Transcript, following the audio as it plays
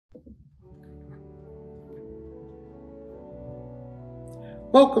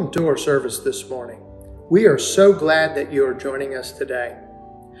Welcome to our service this morning. We are so glad that you are joining us today.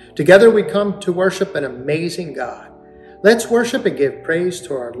 Together we come to worship an amazing God. Let's worship and give praise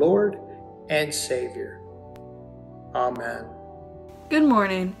to our Lord and Savior. Amen. Good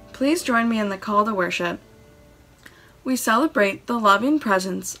morning. Please join me in the call to worship. We celebrate the loving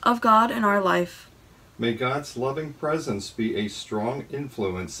presence of God in our life. May God's loving presence be a strong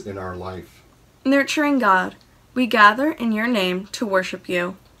influence in our life. Nurturing God, we gather in your name to worship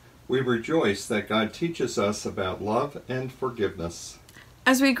you. We rejoice that God teaches us about love and forgiveness.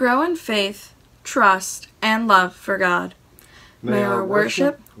 As we grow in faith, trust, and love for God, may our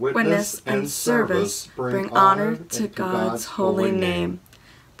worship, witness, and service bring honor to God's holy name.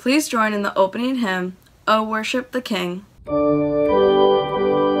 Please join in the opening hymn, O Worship the King.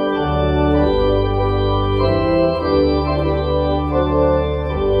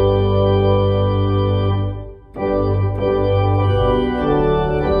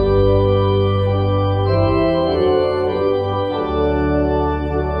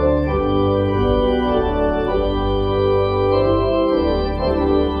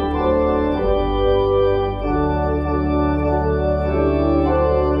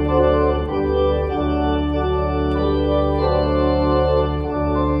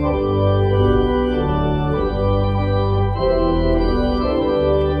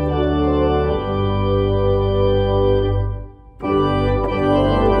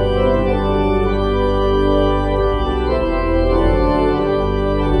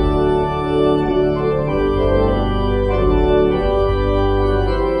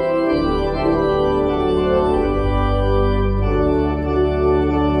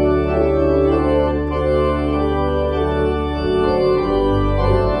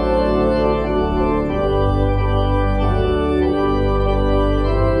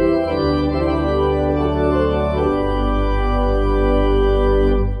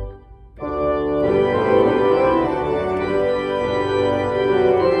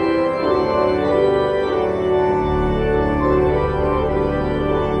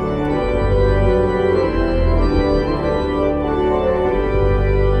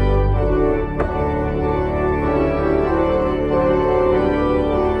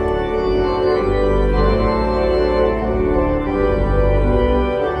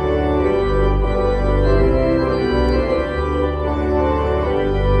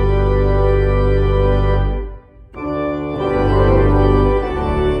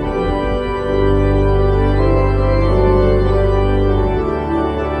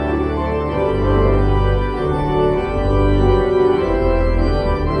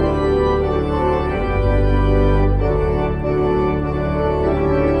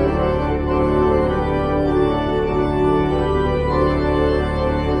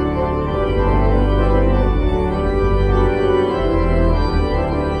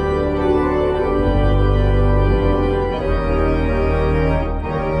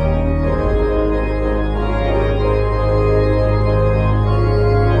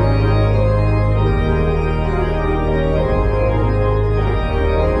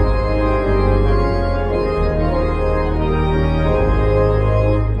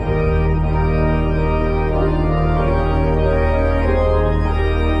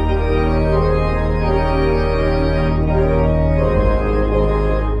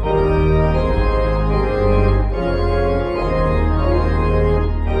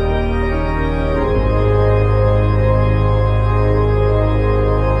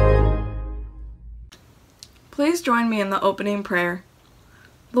 Please join me in the opening prayer.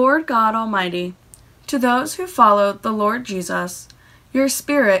 Lord God Almighty, to those who follow the Lord Jesus, your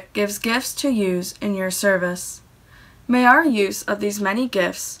Spirit gives gifts to use in your service. May our use of these many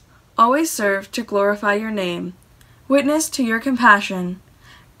gifts always serve to glorify your name, witness to your compassion,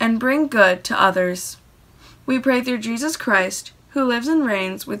 and bring good to others. We pray through Jesus Christ, who lives and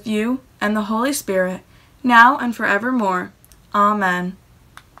reigns with you and the Holy Spirit, now and forevermore. Amen.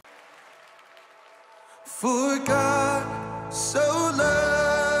 For God so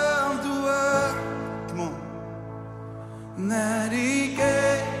loved the world, come on, that he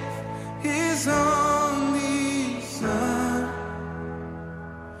gave his only Son,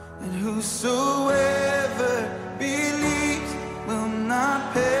 and whosoever believes will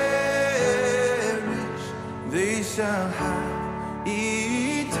not perish, they shall have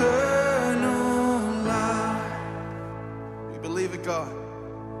eternal life. We believe it, God.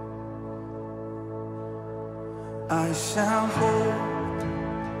 I shall hold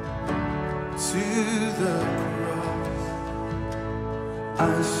to the cross.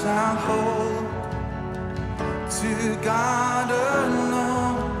 I shall hold to God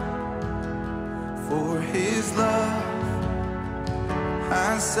alone, for his love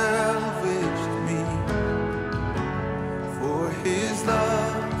salvaged me, for his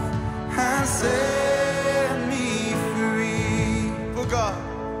love has set me free. For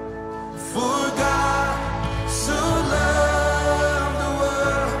God so loved the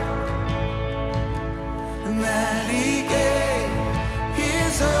world that he gave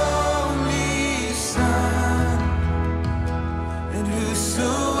his only Son, and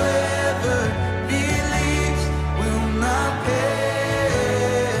whosoever believes will not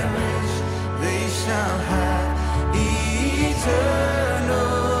perish, they shall have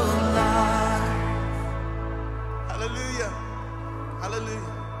eternal life. Hallelujah,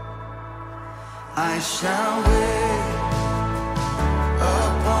 hallelujah. I shall wait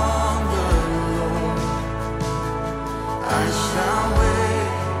upon the Lord. I shall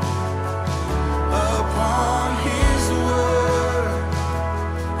wait upon his word,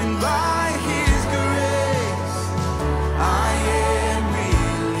 and by his grace I am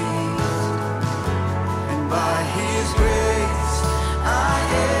released, and by his grace I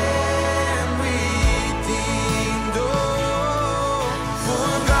am redeemed. Oh,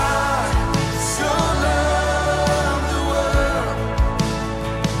 for God so loved the world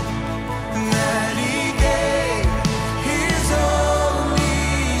that he gave his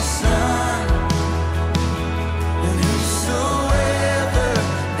only Son, and whosoever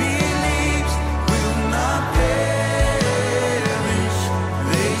believes will not perish,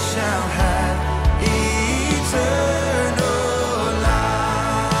 they shall have eternal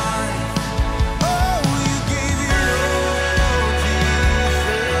life. Oh, you gave it all, Jesus.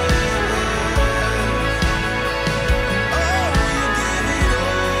 Oh, you gave it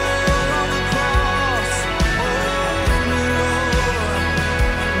all on the cross. Oh, me, Lord.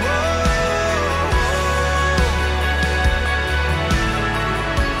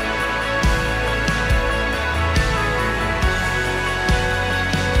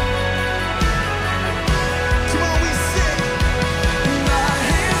 Come on, we sing. By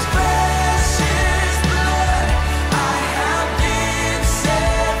his precious blood I have been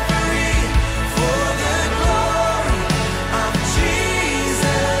set free, for the glory of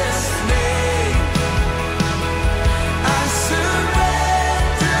Jesus' name. I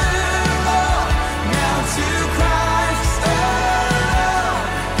surrender all now to Christ alone.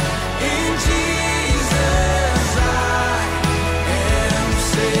 In Jesus I am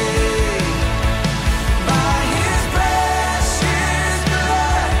saved. By his precious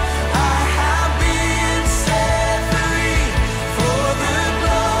blood I have been set free, for the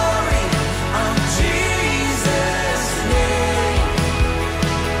glory of Jesus' name.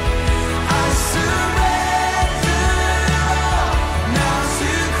 I surrender all now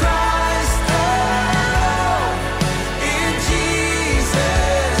to Christ alone. In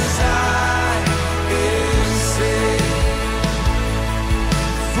Jesus I am saved.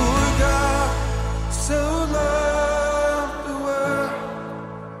 For God so loved the world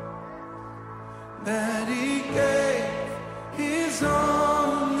that he gave his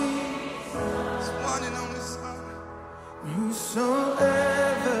only one and only Son.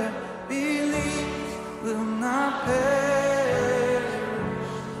 Whosoever believes will not perish,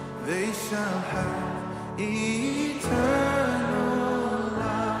 they shall have eternal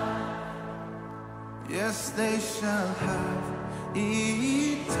life. Yes, they shall have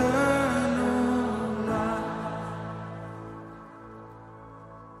eternal life.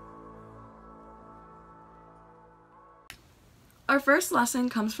 Our first lesson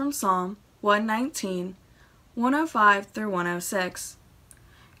comes from Psalm 119, 105 through 106.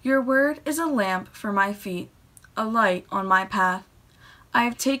 Your word is a lamp for my feet, a light on my path. I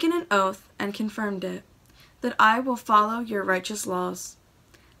have taken an oath and confirmed it, that I will follow your righteous laws.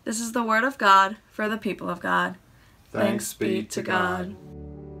 This is the word of God for the people of God. Thanks be to God.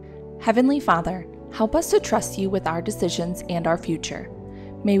 Heavenly Father, help us to trust you with our decisions and our future.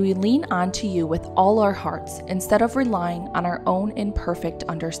 May we lean on to you with all our hearts instead of relying on our own imperfect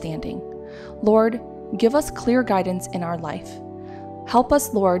understanding. Lord, give us clear guidance in our life. Help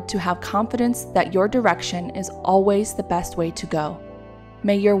us, Lord, to have confidence that your direction is always the best way to go.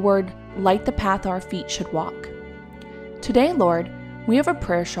 May your word light the path our feet should walk. Today, Lord, we have a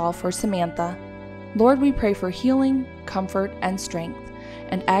prayer shawl for Samantha. Lord, we pray for healing, comfort, and strength.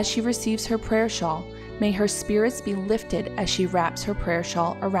 And as she receives her prayer shawl, may her spirits be lifted as she wraps her prayer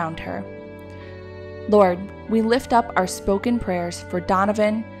shawl around her. Lord, we lift up our spoken prayers for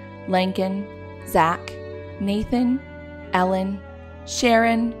Donovan, Lankin, Zach, Nathan, Ellen,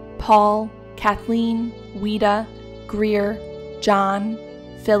 Sharon, Paul, Kathleen, Weta, Greer, John,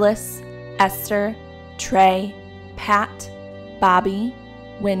 Phyllis, Esther, Trey, Pat, Bobby,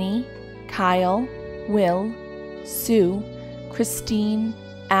 Winnie, Kyle, Will, Sue, Christine,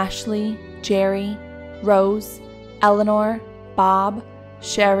 Ashley, Jerry, Rose, Eleanor, Bob,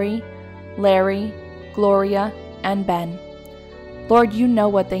 Sherry, Larry, Gloria, and Ben. Lord, you know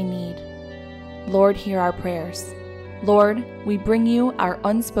what they need. Lord, hear our prayers. Lord, we bring you our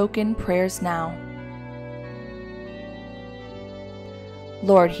unspoken prayers now.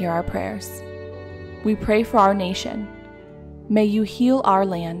 Lord, hear our prayers. We pray for our nation. May you heal our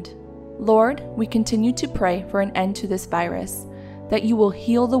land. Lord, we continue to pray for an end to this virus, that you will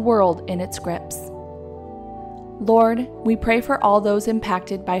heal the world in its grips. Lord, we pray for all those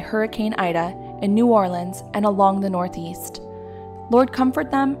impacted by Hurricane Ida in New Orleans and along the Northeast. Lord, comfort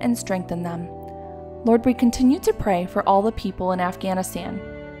them and strengthen them. Lord, we continue to pray for all the people in Afghanistan.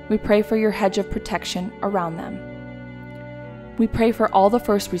 We pray for your hedge of protection around them. We pray for all the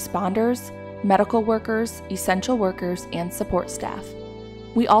first responders, medical workers, essential workers, and support staff.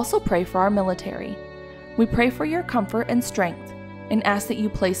 We also pray for our military. We pray for your comfort and strength and ask that you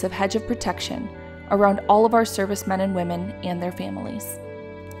place a hedge of protection around all of our servicemen and women and their families.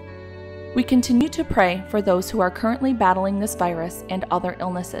 We continue to pray for those who are currently battling this virus and other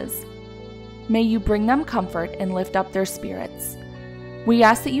illnesses. May you bring them comfort and lift up their spirits. We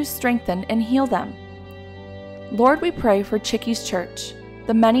ask that you strengthen and heal them. Lord, we pray for Chiques Church,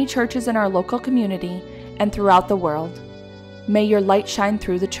 the many churches in our local community and throughout the world. May your light shine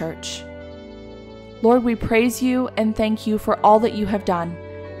through the church. Lord, we praise you and thank you for all that you have done,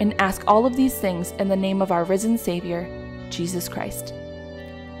 and ask all of these things in the name of our risen Savior, Jesus Christ.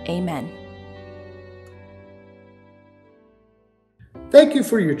 Amen. Thank you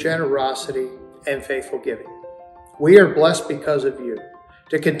for your generosity and faithful giving. We are blessed because of you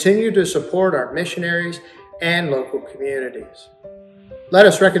to continue to support our missionaries and local communities. Let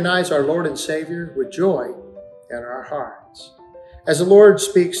us recognize our Lord and Savior with joy in our hearts. As the Lord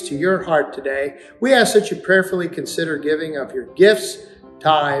speaks to your heart today, we ask that you prayerfully consider giving of your gifts,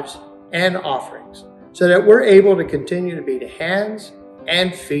 tithes, and offerings, so that we're able to continue to be the hands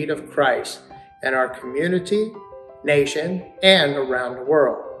and feet of Christ in our community, nation, and around the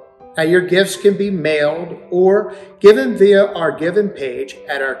world. Now, your gifts can be mailed or given via our giving page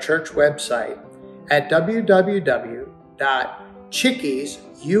at our church website at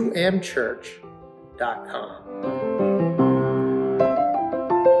www.chiquesumchurch.com.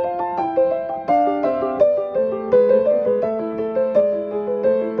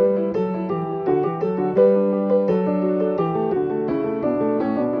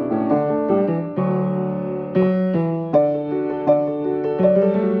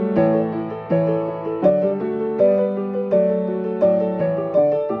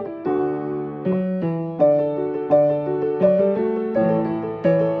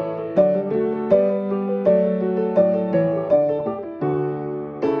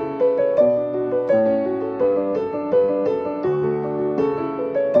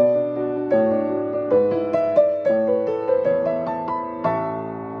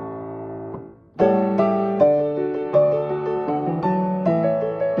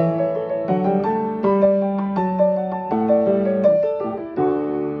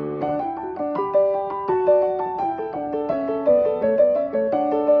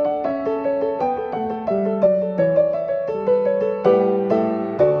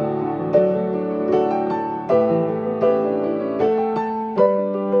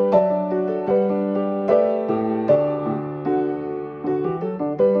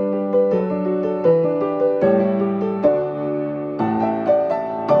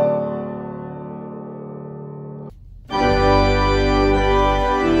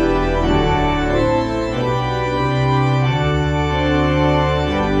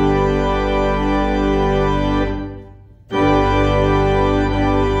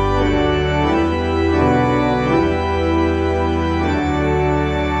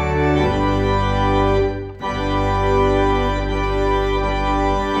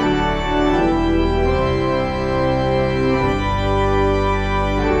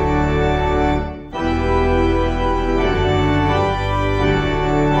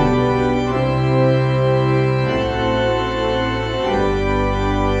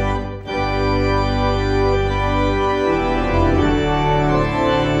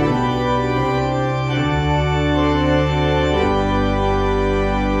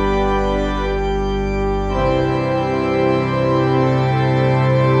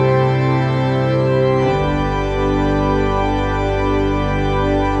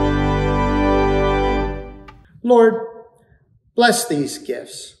 Lord, bless these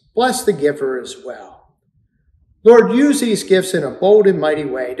gifts. Bless the giver as well. Lord, use these gifts in a bold and mighty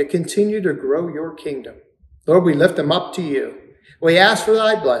way to continue to grow your kingdom. Lord, we lift them up to you. We ask for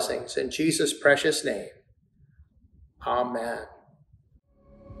thy blessings in Jesus' precious name. Amen.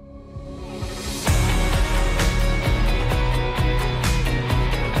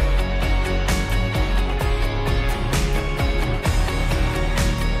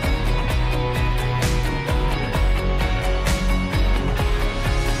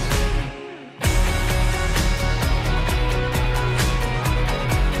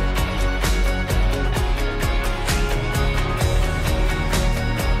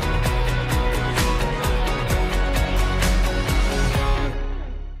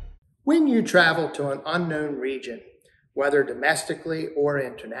 you travel to an unknown region, whether domestically or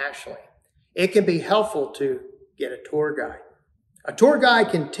internationally, it can be helpful to get a tour guide. A tour guide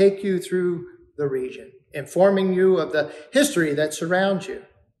can take you through the region, informing you of the history that surrounds you.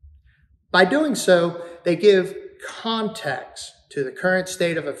 By doing so, they give context to the current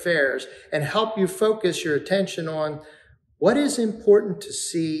state of affairs and help you focus your attention on what is important to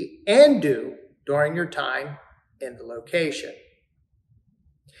see and do during your time in the location.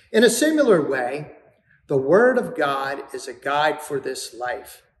 In a similar way, the Word of God is a guide for this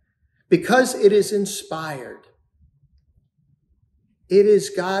life because it is inspired. It is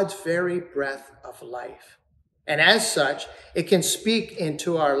God's very breath of life. And as such, it can speak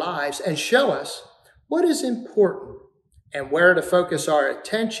into our lives and show us what is important and where to focus our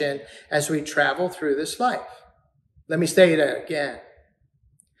attention as we travel through this life. Let me say that again.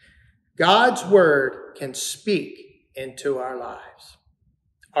 God's Word can speak into our lives.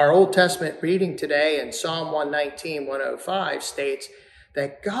 Our Old Testament reading today in Psalm 119, 105 states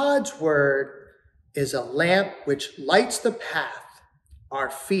that God's Word is a lamp which lights the path our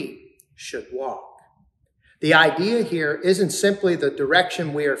feet should walk. The idea here isn't simply the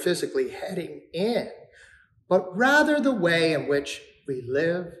direction we are physically heading in, but rather the way in which we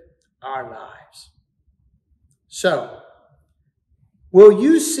live our lives. So, will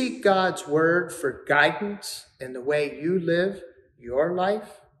you seek God's Word for guidance in the way you live your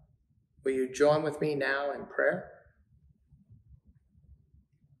life? Will you join with me now in prayer?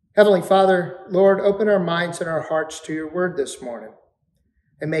 Heavenly Father, Lord, open our minds and our hearts to your word this morning.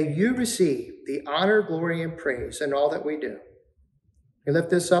 And may you receive the honor, glory, and praise in all that we do. We lift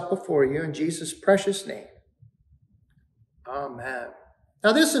this up before you in Jesus' precious name. Amen.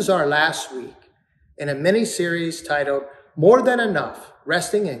 Now, this is our last week in a mini-series titled, More Than Enough,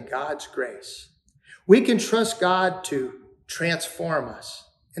 Resting in God's Grace. We can trust God to transform us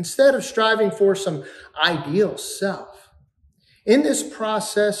instead of striving for some ideal self. In this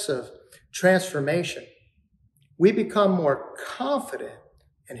process of transformation, we become more confident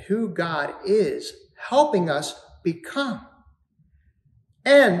in who God is helping us become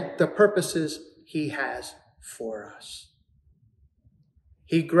and the purposes he has for us.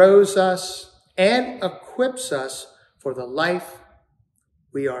 He grows us and equips us for the life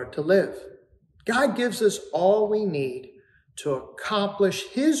we are to live. God gives us all we need to accomplish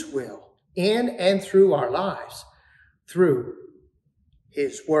his will in and through our lives, through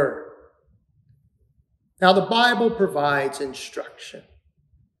his word. Now, the Bible provides instruction,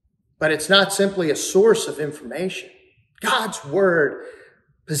 but it's not simply a source of information. God's word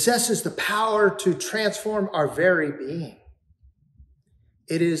possesses the power to transform our very being.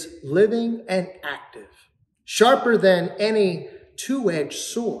 It is living and active, sharper than any two-edged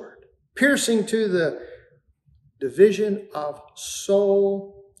sword, piercing to the division of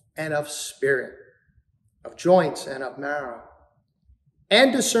soul and of spirit, of joints and of marrow,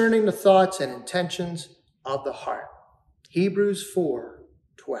 and discerning the thoughts and intentions of the heart. Hebrews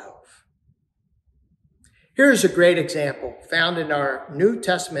 4:12. Here's a great example found in our New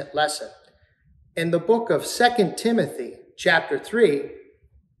Testament lesson in the book of 2 Timothy, chapter 3,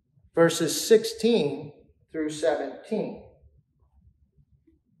 verses 16 through 17.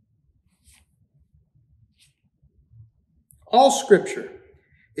 All scripture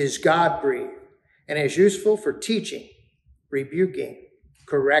is God-breathed and is useful for teaching, rebuking,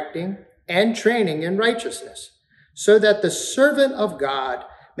 correcting, and training in righteousness, so that the servant of God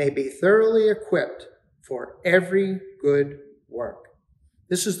may be thoroughly equipped for every good work.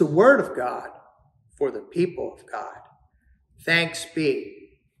 This is the word of God for the people of God. Thanks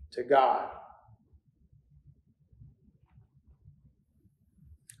be to God.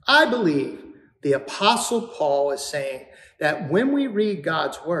 I believe the Apostle Paul is saying that when we read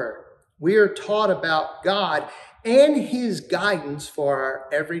God's word, we are taught about God and his guidance for our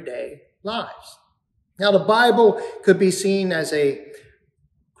everyday lives. Now, the Bible could be seen as a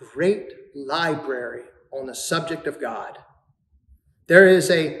great library on the subject of God. There is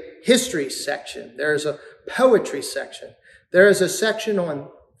a history section. There is a poetry section. There is a section on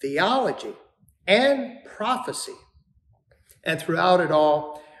theology and prophecy. And throughout it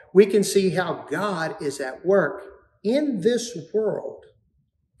all, we can see how God is at work in this world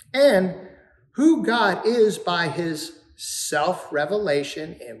and who God is by his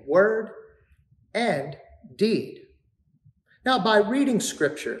self-revelation in word and deed. Now, by reading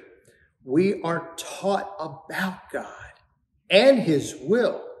scripture, we are taught about God and his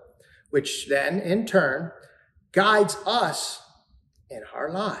will, which then in turn guides us in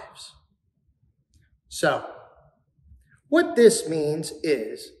our lives. So, what this means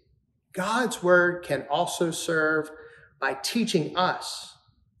is God's word can also serve by teaching us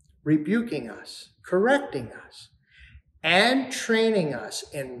rebuking us, correcting us, and training us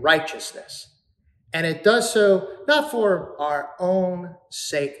in righteousness. And it does so not for our own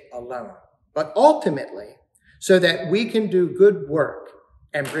sake alone, but ultimately so that we can do good work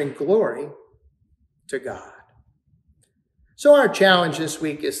and bring glory to God. So our challenge this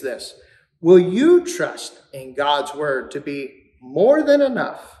week is this: will you trust in God's word to be more than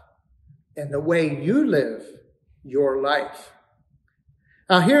enough in the way you live your life?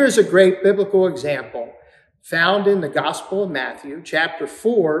 Now, here is a great biblical example found in the Gospel of Matthew, chapter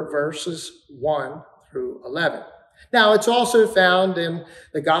 4, verses 1 through 11. Now, it's also found in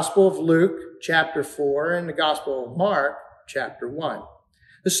the Gospel of Luke, chapter 4, and the Gospel of Mark, chapter 1.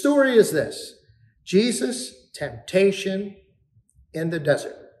 The story is this: Jesus' temptation in the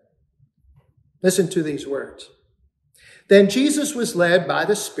desert. Listen to these words. Then Jesus was led by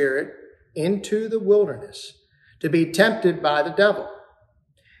the Spirit into the wilderness to be tempted by the devil.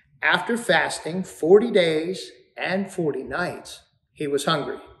 After fasting 40 days and 40 nights, he was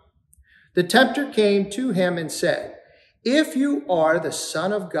hungry. The tempter came to him and said, "If you are the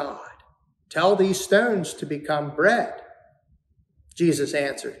Son of God, tell these stones to become bread." Jesus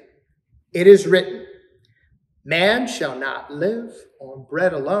answered, "It is written, man shall not live on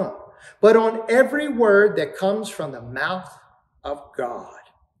bread alone, but on every word that comes from the mouth of God."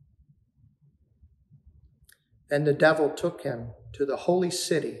 Then the devil took him to the holy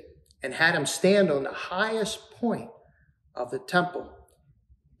city and had him stand on the highest point of the temple.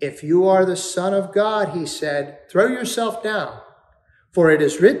 "If you are the Son of God," he said, "throw yourself down, for it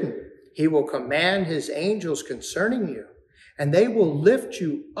is written, he will command his angels concerning you, and they will lift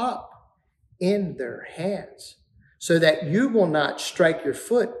you up in their hands, so that you will not strike your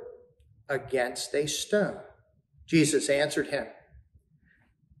foot against a stone." Jesus answered him,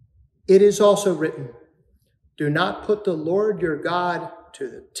 "It is also written, do not put the Lord your God to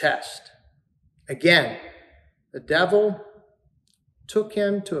the test." Again, the devil took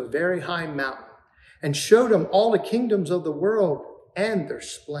him to a very high mountain and showed him all the kingdoms of the world and their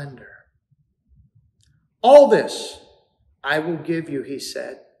splendor. "All this I will give you," he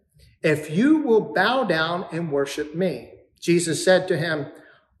said, "if you will bow down and worship me." Jesus said to him,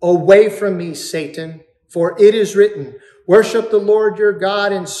 "Away from me, Satan, for it is written, worship the Lord your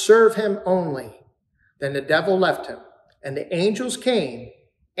God and serve him only." Then the devil left him, and the angels came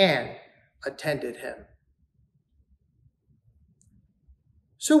and attended him.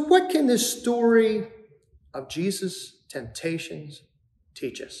 So what can this story of Jesus' temptations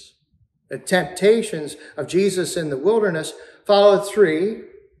teach us? The temptations of Jesus in the wilderness follow three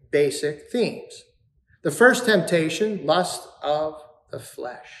basic themes. The first temptation, lust of the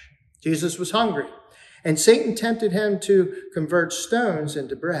flesh. Jesus was hungry, and Satan tempted him to convert stones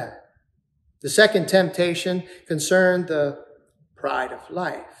into bread. The second temptation concerned the pride of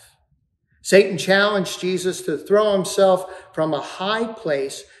life. Satan challenged Jesus to throw himself from a high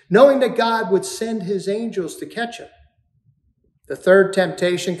place, knowing that God would send his angels to catch him. The third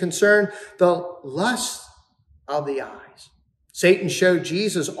temptation concerned the lust of the eyes. Satan showed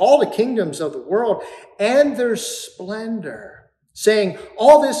Jesus all the kingdoms of the world and their splendor, saying,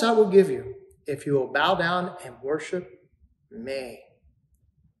 "All this I will give you if you will bow down and worship me."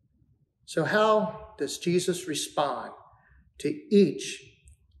 So how does Jesus respond to each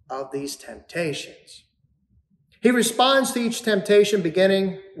of these temptations? He responds to each temptation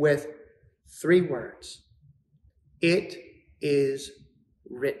beginning with three words: "It is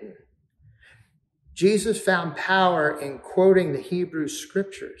written." Jesus found power in quoting the Hebrew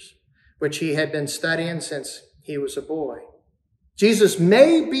scriptures, which he had been studying since he was a boy. Jesus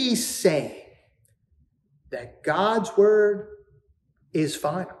may be saying that God's word is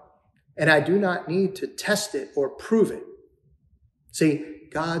final, and I do not need to test it or prove it. See,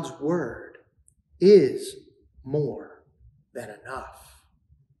 God's word is more than enough.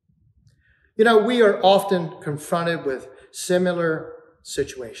 You know, we are often confronted with similar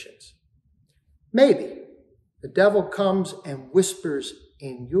situations. Maybe the devil comes and whispers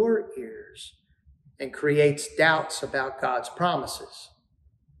in your ears and creates doubts about God's promises.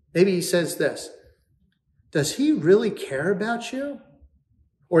 Maybe he says this: does he really care about you?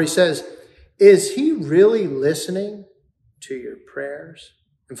 Or he says, is he really listening to your prayers?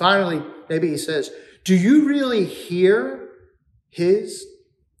 And finally, maybe he says, do you really hear his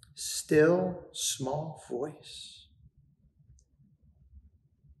still small voice?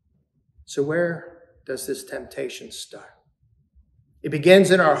 So where does this temptation start? It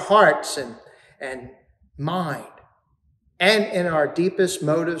begins in our hearts and mind and in our deepest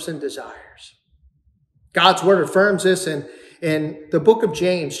motives and desires. God's word affirms this in the book of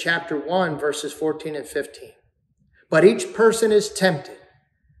James, chapter 1, verses 14 and 15. But each person is tempted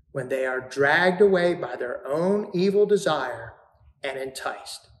when they are dragged away by their own evil desire and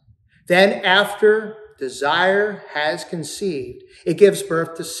enticed. Then after desire has conceived, it gives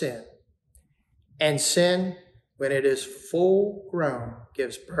birth to sin. And sin, when it is full grown,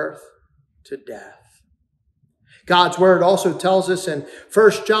 gives birth to death. God's word also tells us in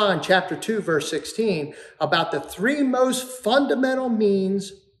 1 John chapter 2, verse 16, about the three most fundamental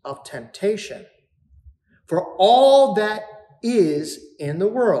means of temptation. For all that is in the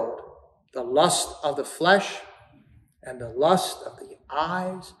world, the lust of the flesh and the lust of the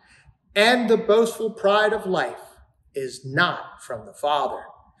eyes and the boastful pride of life is not from the Father,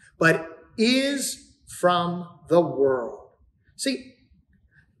 but is from the world. See,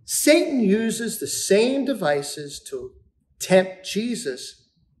 Satan uses the same devices to tempt Jesus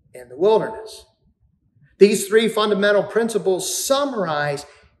in the wilderness. These three fundamental principles summarize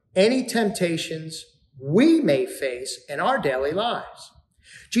any temptations we may face in our daily lives.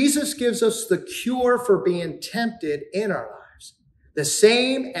 Jesus gives us the cure for being tempted in our lives, the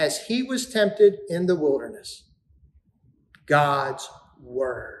same as he was tempted in the wilderness: God's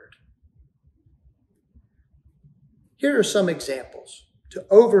word. Here are some examples to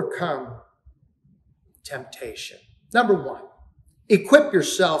overcome temptation. Number one, equip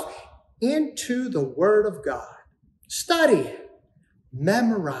yourself into the Word of God. Study it.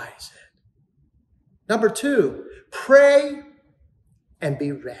 Memorize it. Number two, pray and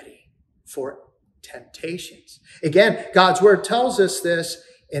be ready for temptations. Again, God's Word tells us this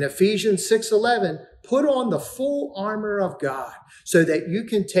in Ephesians 6:11. Put on the full armor of God so that you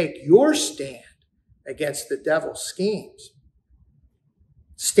can take your stand against the devil's schemes.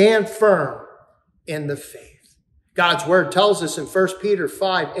 Stand firm in the faith. God's word tells us in 1 Peter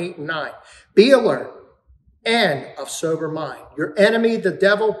 5:8-9, be alert and of sober mind. Your enemy, the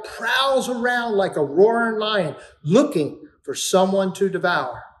devil, prowls around like a roaring lion, looking for someone to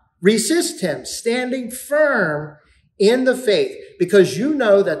devour. Resist him, standing firm in the faith, because you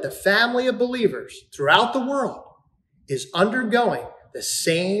know that the family of believers throughout the world is undergoing the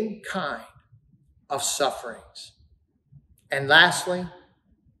same kind of sufferings. And lastly,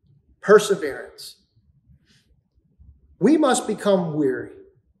 perseverance. We must become weary.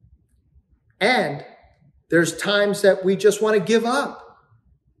 And there's times that we just want to give up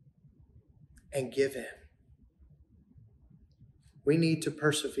and give in. We need to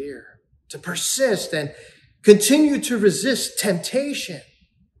persevere, to persist, and continue to resist temptation.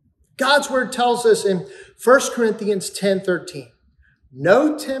 God's word tells us in 1 Corinthians 10:13,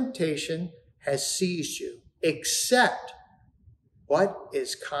 no temptation has seized you except what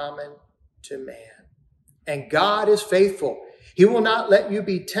is common to man. And God is faithful. He will not let you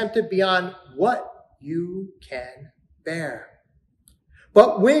be tempted beyond what you can bear.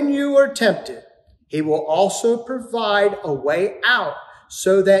 But when you are tempted, he will also provide a way out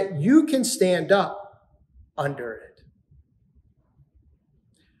so that you can stand up under it.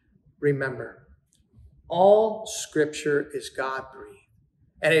 Remember, all Scripture is God-breathed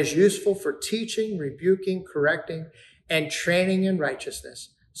and is useful for teaching, rebuking, correcting, and training in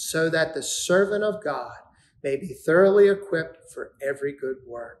righteousness, so that the servant of God may be thoroughly equipped for every good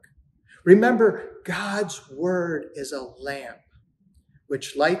work. Remember, God's word is a lamp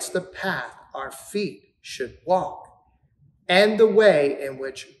which lights the path our feet should walk and the way in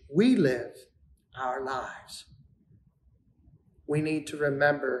which we live our lives. We need to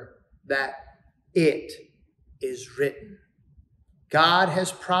remember that it is written. God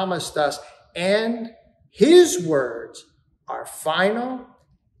has promised us, and his words are final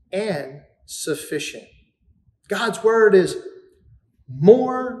and sufficient. God's word is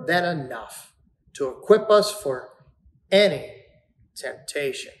more than enough to equip us for any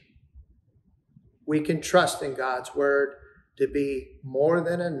temptation. We can trust in God's word to be more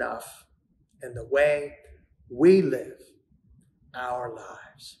than enough in the way we live our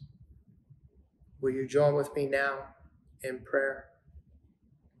lives. Will you join with me now in prayer?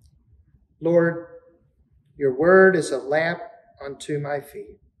 Lord, your word is a lamp unto my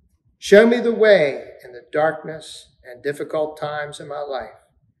feet. Show me the way in the darkness and difficult times in my life,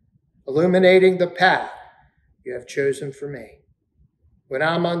 illuminating the path you have chosen for me. When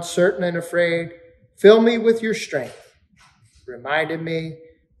I'm uncertain and afraid, fill me with your strength, reminding me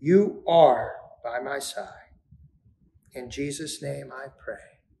you are by my side. In Jesus' name I pray.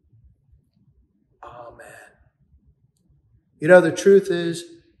 Amen. You know, the truth is,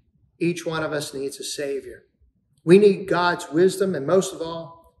 each one of us needs a Savior. We need God's wisdom and, most of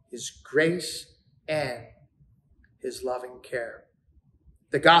all, his grace and his loving care.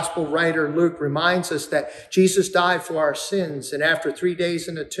 The gospel writer Luke reminds us that Jesus died for our sins, and after 3 days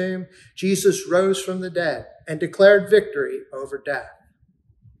in the tomb, Jesus rose from the dead and declared victory over death.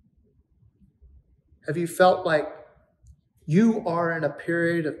 Have you felt like you are in a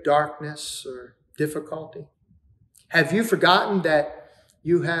period of darkness or difficulty? Have you forgotten that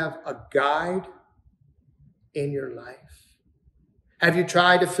you have a guide in your life? Have you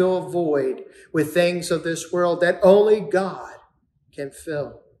tried to fill a void with things of this world that only God can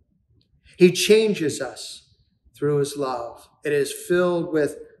fill? He changes us through his love. It is filled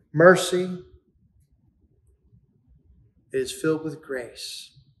with mercy. It is filled with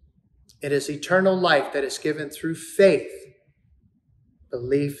grace. It is eternal life that is given through faith,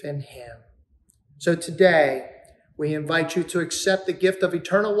 belief in him. So today, we invite you to accept the gift of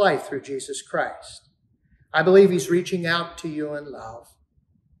eternal life through Jesus Christ. I believe he's reaching out to you in love.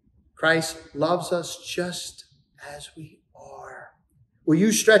 Christ loves us just as we are. Will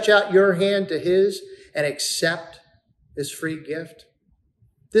you stretch out your hand to his and accept this free gift?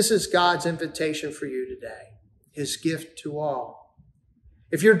 This is God's invitation for you today, his gift to all.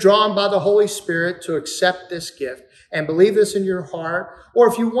 If you're drawn by the Holy Spirit to accept this gift and believe this in your heart, or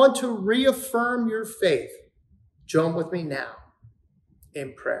if you want to reaffirm your faith, join with me now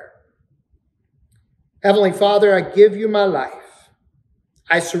in prayer. Heavenly Father, I give you my life.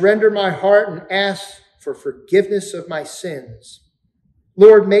 I surrender my heart and ask for forgiveness of my sins.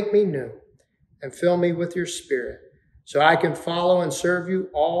 Lord, make me new and fill me with your Spirit so I can follow and serve you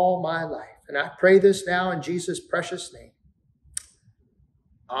all my life. And I pray this now in Jesus' precious name.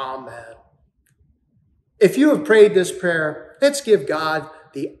 Amen. If you have prayed this prayer, let's give God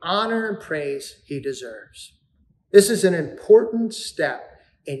the honor and praise he deserves. This is an important step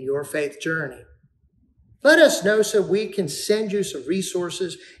in your faith journey. Let us know so we can send you some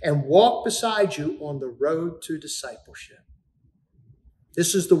resources and walk beside you on the road to discipleship.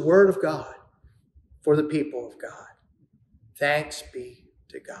 This is the word of God for the people of God. Thanks be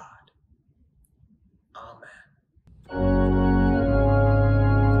to God. Amen.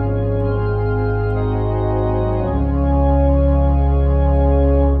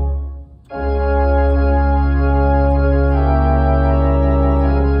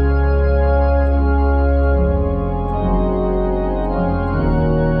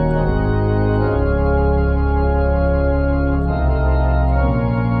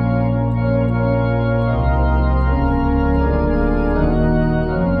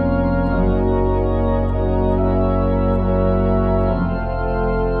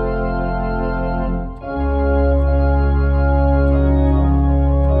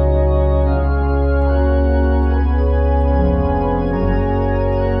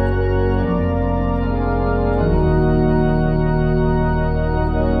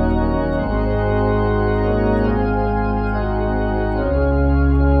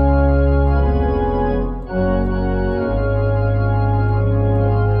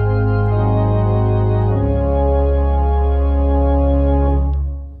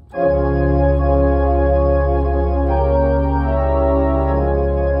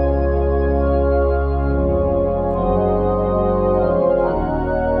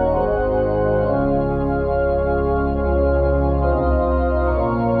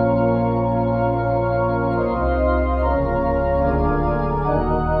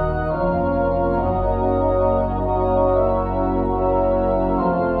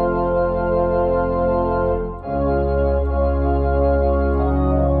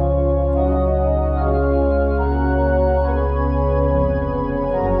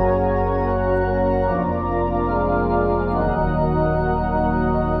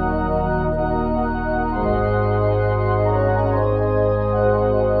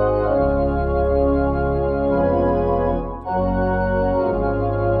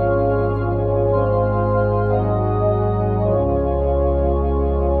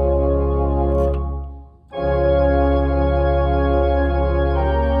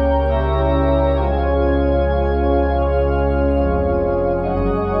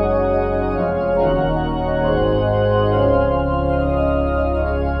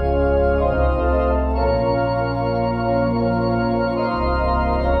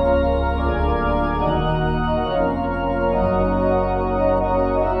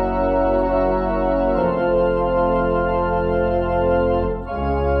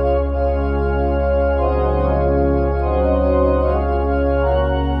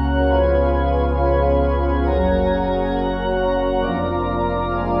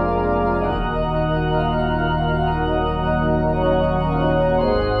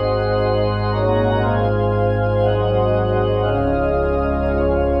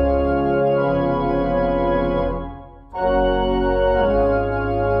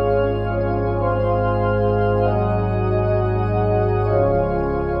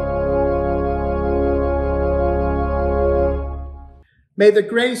 May the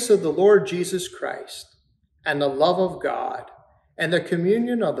grace of the Lord Jesus Christ and the love of God and the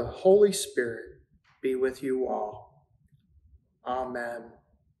communion of the Holy Spirit be with you all. Amen.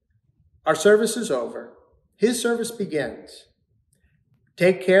 Our service is over. His service begins.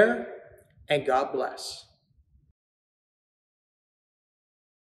 Take care and God bless.